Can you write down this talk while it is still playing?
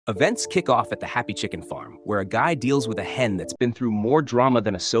Events kick off at the Happy Chicken Farm, where a guy deals with a hen that's been through more drama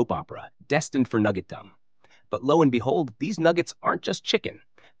than a soap opera, destined for nuggetdom. But lo and behold, these nuggets aren't just chicken.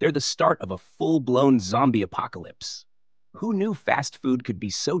 They're the start of a full-blown zombie apocalypse. Who knew fast food could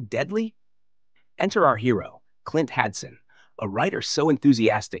be so deadly? Enter our hero, Clint Hadson, a writer so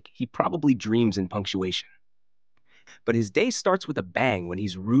enthusiastic he probably dreams in punctuation. But his day starts with a bang when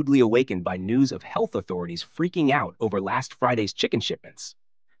he's rudely awakened by news of health authorities freaking out over last Friday's chicken shipments.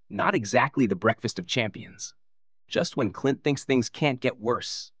 Not exactly the breakfast of champions. Just when Clint thinks things can't get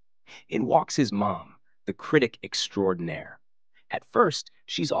worse, in walks his mom, the critic extraordinaire. At first,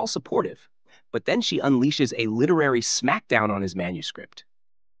 she's all supportive, but then she unleashes a literary smackdown on his manuscript.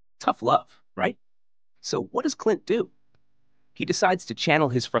 Tough love, right? So what does Clint do? He decides to channel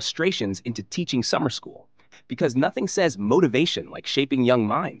his frustrations into teaching summer school, because nothing says motivation like shaping young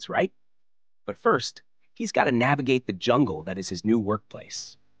minds, right? But first, he's got to navigate the jungle that is his new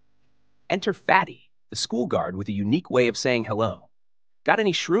workplace. Enter Fatty, the school guard with a unique way of saying hello. Got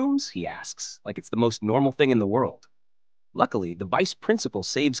any shrooms? He asks, like it's the most normal thing in the world. Luckily, the vice principal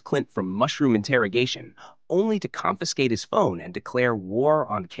saves Clint from mushroom interrogation, only to confiscate his phone and declare war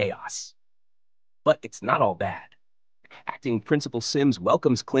on chaos. But it's not all bad. Acting Principal Sims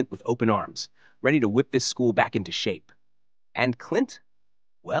welcomes Clint with open arms, ready to whip this school back into shape. And Clint?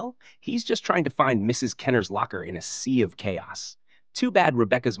 Well, he's just trying to find Mrs. Kenner's locker in a sea of chaos. Too bad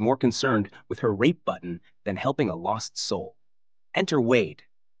Rebecca's more concerned with her rape button than helping a lost soul. Enter Wade,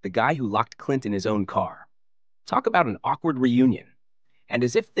 the guy who locked Clint in his own car. Talk about an awkward reunion. And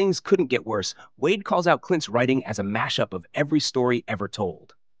as if things couldn't get worse, Wade calls out Clint's writing as a mashup of every story ever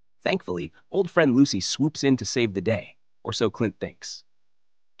told. Thankfully, old friend Lucy swoops in to save the day, or so Clint thinks.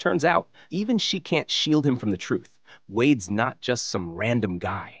 Turns out, even she can't shield him from the truth. Wade's not just some random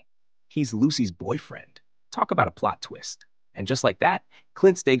guy. He's Lucy's boyfriend. Talk about a plot twist. And just like that,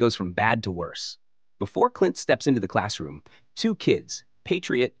 Clint's day goes from bad to worse. Before Clint steps into the classroom, two kids,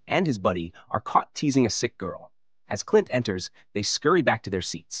 Patriot and his buddy, are caught teasing a sick girl. As Clint enters, they scurry back to their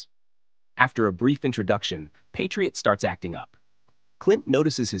seats. After a brief introduction, Patriot starts acting up. Clint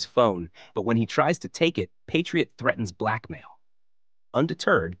notices his phone, but when he tries to take it, Patriot threatens blackmail.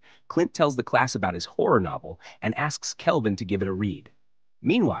 Undeterred, Clint tells the class about his horror novel and asks Kelvin to give it a read.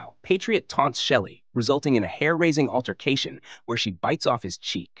 Meanwhile, Patriot taunts Shelley, resulting in a hair-raising altercation where she bites off his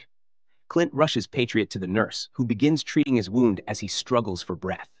cheek. Clint rushes Patriot to the nurse, who begins treating his wound as he struggles for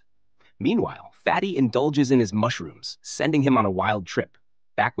breath. Meanwhile, Fatty indulges in his mushrooms, sending him on a wild trip.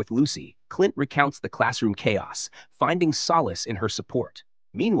 Back with Lucy, Clint recounts the classroom chaos, finding solace in her support.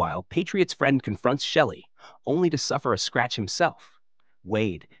 Meanwhile, Patriot's friend confronts Shelley, only to suffer a scratch himself.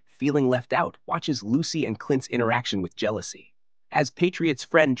 Wade, feeling left out, watches Lucy and Clint's interaction with jealousy. As Patriot's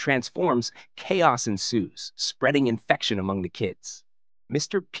friend transforms, chaos ensues, spreading infection among the kids.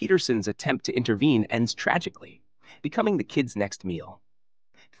 Mr. Peterson's attempt to intervene ends tragically, becoming the kids' next meal.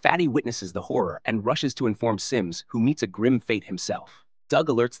 Fatty witnesses the horror and rushes to inform Sims, who meets a grim fate himself. Doug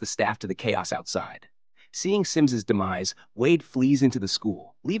alerts the staff to the chaos outside. Seeing Sims's demise, Wade flees into the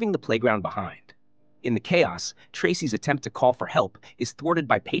school, leaving the playground behind. In the chaos, Tracy's attempt to call for help is thwarted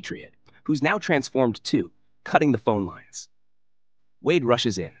by Patriot, who's now transformed too, cutting the phone lines. Wade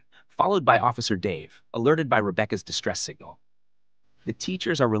rushes in, followed by Officer Dave, alerted by Rebecca's distress signal. The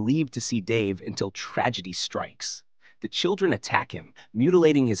teachers are relieved to see Dave until tragedy strikes. The children attack him,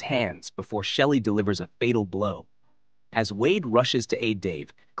 mutilating his hands before Shelley delivers a fatal blow. As Wade rushes to aid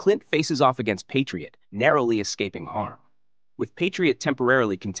Dave, Clint faces off against Patriot, narrowly escaping harm. With Patriot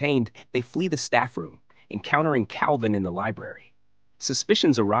temporarily contained, they flee the staff room, encountering Calvin in the library.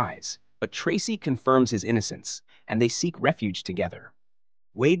 Suspicions arise, but Tracy confirms his innocence, and they seek refuge together.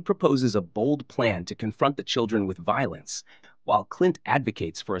 Wade proposes a bold plan to confront the children with violence, while Clint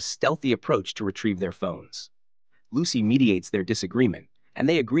advocates for a stealthy approach to retrieve their phones. Lucy mediates their disagreement, and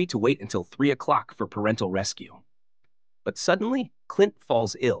they agree to wait until 3 o'clock for parental rescue. But suddenly, Clint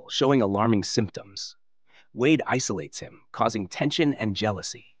falls ill, showing alarming symptoms. Wade isolates him, causing tension and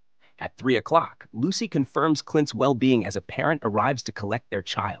jealousy. At 3 o'clock, Lucy confirms Clint's well-being as a parent arrives to collect their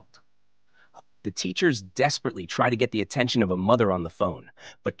child. The teachers desperately try to get the attention of a mother on the phone,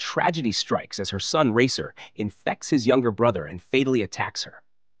 but tragedy strikes as her son Racer infects his younger brother and fatally attacks her.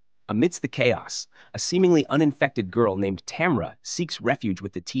 Amidst the chaos, a seemingly uninfected girl named Tamra seeks refuge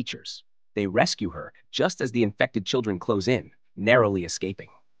with the teachers. They rescue her just as the infected children close in, narrowly escaping.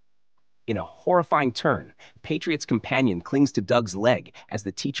 In a horrifying turn, Patriot's companion clings to Doug's leg as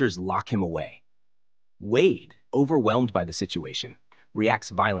the teachers lock him away. Wade, overwhelmed by the situation, reacts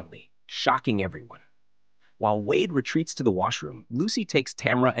violently, shocking everyone. While Wade retreats to the washroom, Lucy takes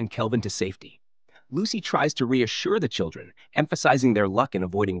Tamra and Kelvin to safety. Lucy tries to reassure the children, emphasizing their luck in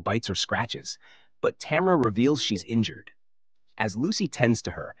avoiding bites or scratches, but Tamara reveals she's injured. As Lucy tends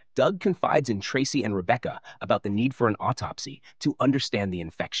to her, Doug confides in Tracy and Rebecca about the need for an autopsy to understand the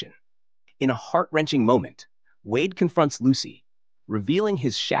infection. In a heart-wrenching moment, Wade confronts Lucy, revealing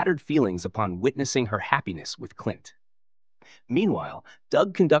his shattered feelings upon witnessing her happiness with Clint. Meanwhile,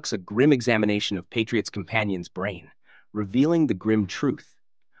 Doug conducts a grim examination of Patriot's companion's brain, revealing the grim truth.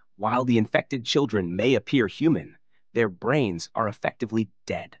 While the infected children may appear human, their brains are effectively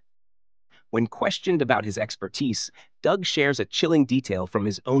dead. When questioned about his expertise, Doug shares a chilling detail from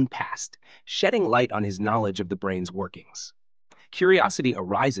his own past, shedding light on his knowledge of the brain's workings. Curiosity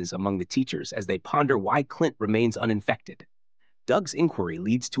arises among the teachers as they ponder why Clint remains uninfected. Doug's inquiry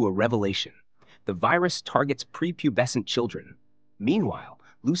leads to a revelation. The virus targets prepubescent children. Meanwhile,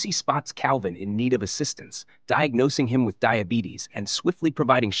 Lucy spots Calvin in need of assistance, diagnosing him with diabetes and swiftly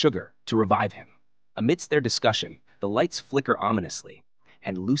providing sugar to revive him. Amidst their discussion, the lights flicker ominously,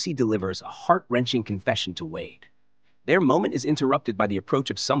 and Lucy delivers a heart-wrenching confession to Wade. Their moment is interrupted by the approach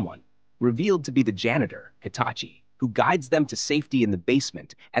of someone, revealed to be the janitor, Hitachi, who guides them to safety in the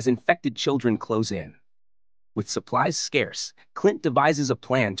basement as infected children close in. With supplies scarce, Clint devises a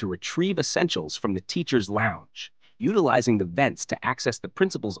plan to retrieve essentials from the teacher's lounge, utilizing the vents to access the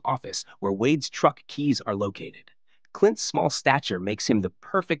principal's office where Wade's truck keys are located. Clint's small stature makes him the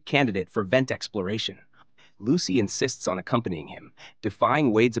perfect candidate for vent exploration. Lucy insists on accompanying him,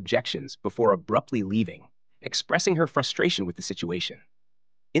 defying Wade's objections before abruptly leaving, expressing her frustration with the situation.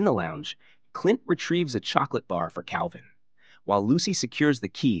 In the lounge, Clint retrieves a chocolate bar for Calvin, while Lucy secures the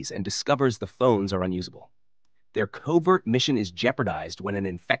keys and discovers the phones are unusable. Their covert mission is jeopardized when an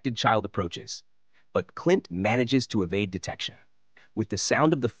infected child approaches, but Clint manages to evade detection. With the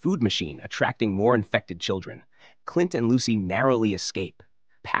sound of the food machine attracting more infected children, Clint and Lucy narrowly escape,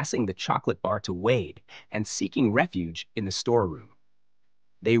 passing the chocolate bar to Wade and seeking refuge in the storeroom.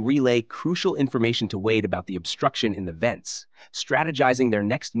 They relay crucial information to Wade about the obstruction in the vents, strategizing their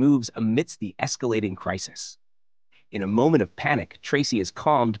next moves amidst the escalating crisis. In a moment of panic, Tracy is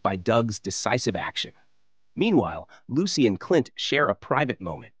calmed by Doug's decisive action. Meanwhile, Lucy and Clint share a private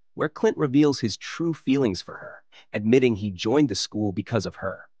moment where Clint reveals his true feelings for her, admitting he joined the school because of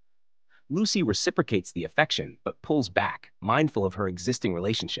her. Lucy reciprocates the affection but pulls back, mindful of her existing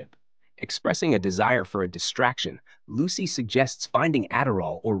relationship. Expressing a desire for a distraction, Lucy suggests finding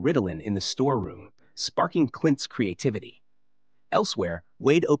Adderall or Ritalin in the storeroom, sparking Clint's creativity. Elsewhere,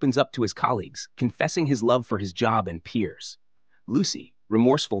 Wade opens up to his colleagues, confessing his love for his job and peers. Lucy,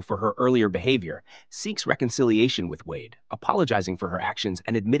 remorseful for her earlier behavior, seeks reconciliation with Wade, apologizing for her actions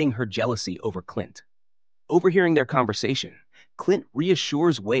and admitting her jealousy over Clint. Overhearing their conversation, Clint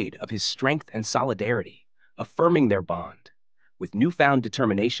reassures Wade of his strength and solidarity, affirming their bond. With newfound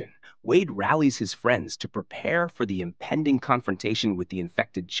determination, Wade rallies his friends to prepare for the impending confrontation with the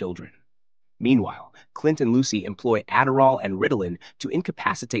infected children. Meanwhile, Clint and Lucy employ Adderall and Ritalin to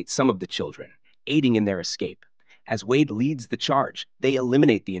incapacitate some of the children, aiding in their escape. As Wade leads the charge, they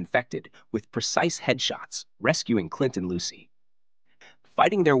eliminate the infected with precise headshots, rescuing Clint and Lucy.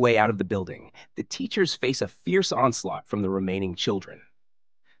 Fighting their way out of the building, the teachers face a fierce onslaught from the remaining children.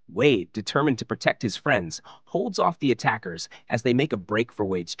 Wade, determined to protect his friends, holds off the attackers as they make a break for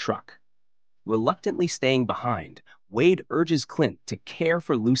Wade's truck. Reluctantly staying behind, Wade urges Clint to care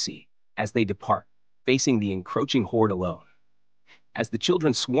for Lucy as they depart, facing the encroaching horde alone. As the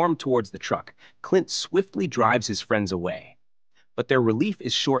children swarm towards the truck, Clint swiftly drives his friends away. But their relief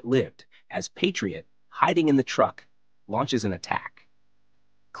is short-lived, as Patriot, hiding in the truck, launches an attack.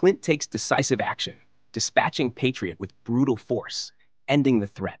 Clint takes decisive action, dispatching Patriot with brutal force, ending the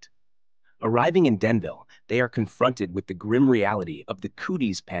threat. Arriving in Denville, they are confronted with the grim reality of the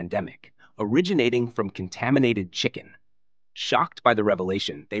Cooties pandemic, originating from contaminated chicken. Shocked by the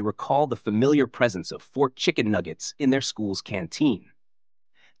revelation, they recall the familiar presence of 4 chicken nuggets in their school's canteen.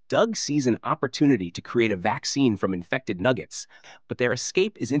 Doug sees an opportunity to create a vaccine from infected nuggets, but their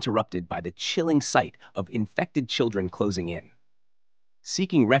escape is interrupted by the chilling sight of infected children closing in.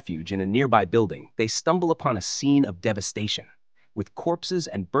 Seeking refuge in a nearby building, they stumble upon a scene of devastation, with corpses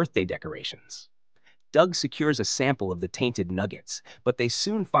and birthday decorations. Doug secures a sample of the tainted nuggets, but they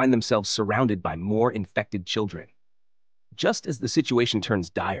soon find themselves surrounded by more infected children. Just as the situation turns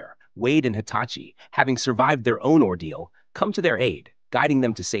dire, Wade and Hitachi, having survived their own ordeal, come to their aid, guiding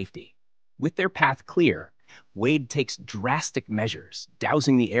them to safety. With their path clear, Wade takes drastic measures,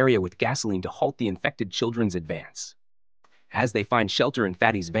 dousing the area with gasoline to halt the infected children's advance. As they find shelter in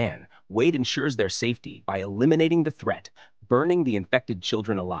Fatty's van, Wade ensures their safety by eliminating the threat, burning the infected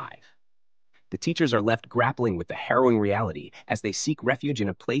children alive. The teachers are left grappling with the harrowing reality as they seek refuge in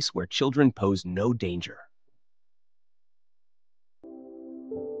a place where children pose no danger.